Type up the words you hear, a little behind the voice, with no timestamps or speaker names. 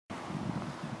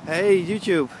Hey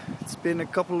YouTube, it's been a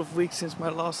couple of weeks since my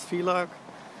last vlog.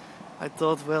 I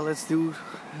thought, well, let's do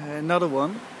another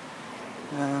one.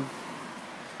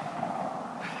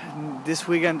 This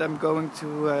weekend I'm going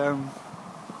to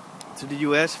the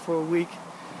US for a week,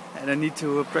 and I need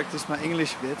to practice my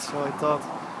English a bit. So I thought,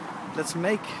 let's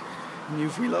make a new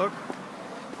vlog.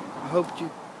 I hope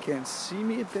you can see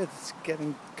me a bit. It's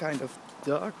getting kind of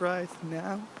dark right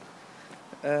now.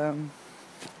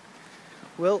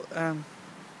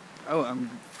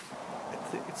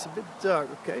 It's a bit dark,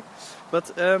 okay.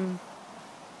 But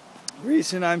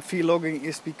reason I'm vlogging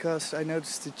is because I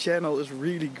noticed the channel is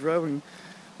really growing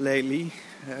lately.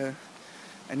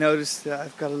 I noticed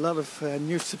I've got a lot of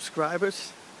new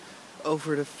subscribers,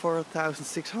 over the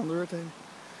 4,600.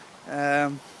 I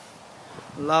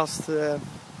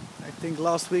think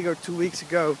last week or 2 weeks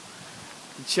ago,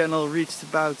 the channel reached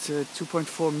about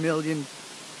 2.4 million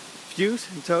views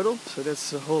in total, so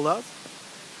that's a whole lot.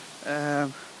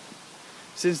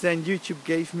 Since then YouTube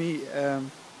gave me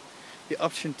the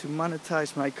option to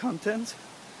monetize my content,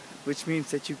 which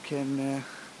means that you can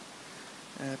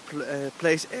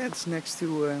place ads next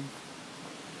to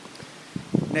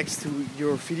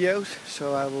your videos.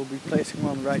 So I will be placing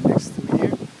one right next to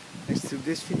here, next to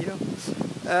this video.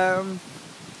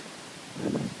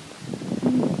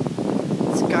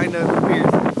 It's kind of weird.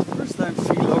 It's the first time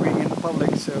vlogging in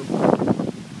public, so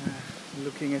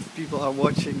looking if people are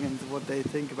watching and what they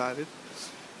think about it.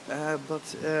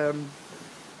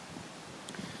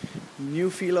 New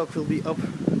vlog will be up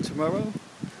tomorrow.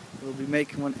 We'll be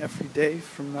making one every day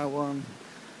from now on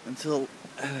until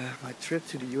my trip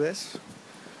to the US.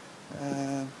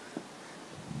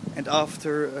 And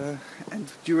after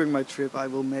and during my trip I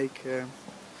will make a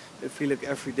vlog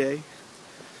every day.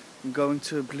 I'm going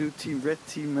to a blue team, red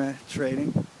team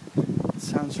training. It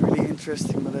sounds really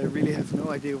interesting, but I really have no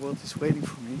idea what is waiting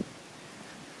for me.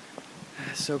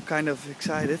 So kind of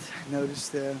excited. I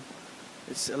noticed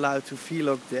it's allowed to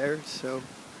vlog there, so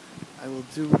I will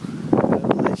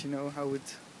let you know how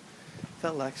it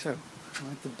felt like. So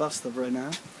I'm at the bus stop right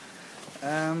now.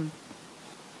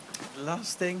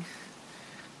 Last thing,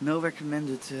 no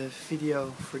recommended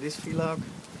video for this vlog,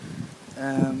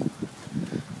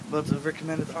 but a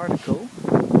recommended article.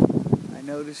 I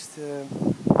noticed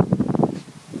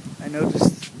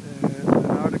an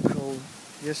article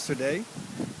yesterday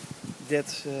that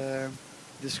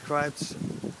describes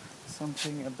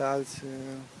something about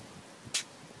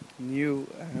new.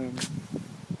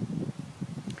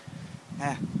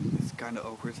 It's kind of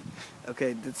awkward.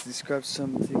 Okay, that describes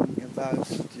something about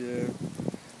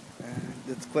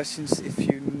that questions if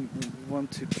you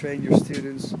want to train your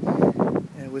students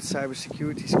with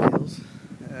cybersecurity skills.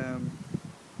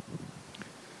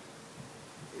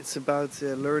 It's about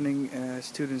learning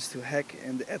students to hack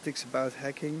and the ethics about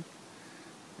hacking.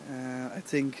 I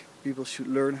think people should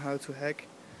learn how to hack,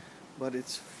 but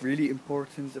it's really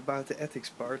important about the ethics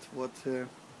part, what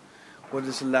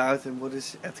is allowed and what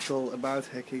is ethical about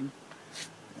hacking.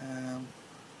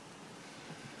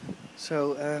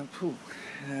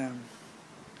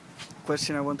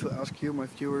 Question I want to ask you, my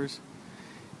viewers: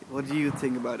 what do you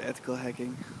think about ethical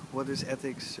hacking? What is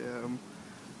ethics,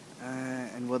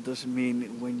 and what does it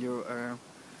mean when you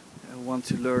want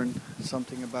to learn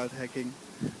something about hacking?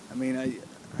 I mean,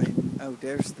 oh,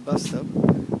 there's the bus stop.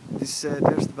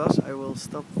 There's the bus. I will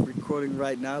stop recording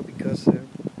right now because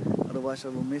otherwise I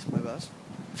will miss my bus.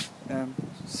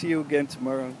 See you again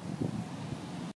tomorrow.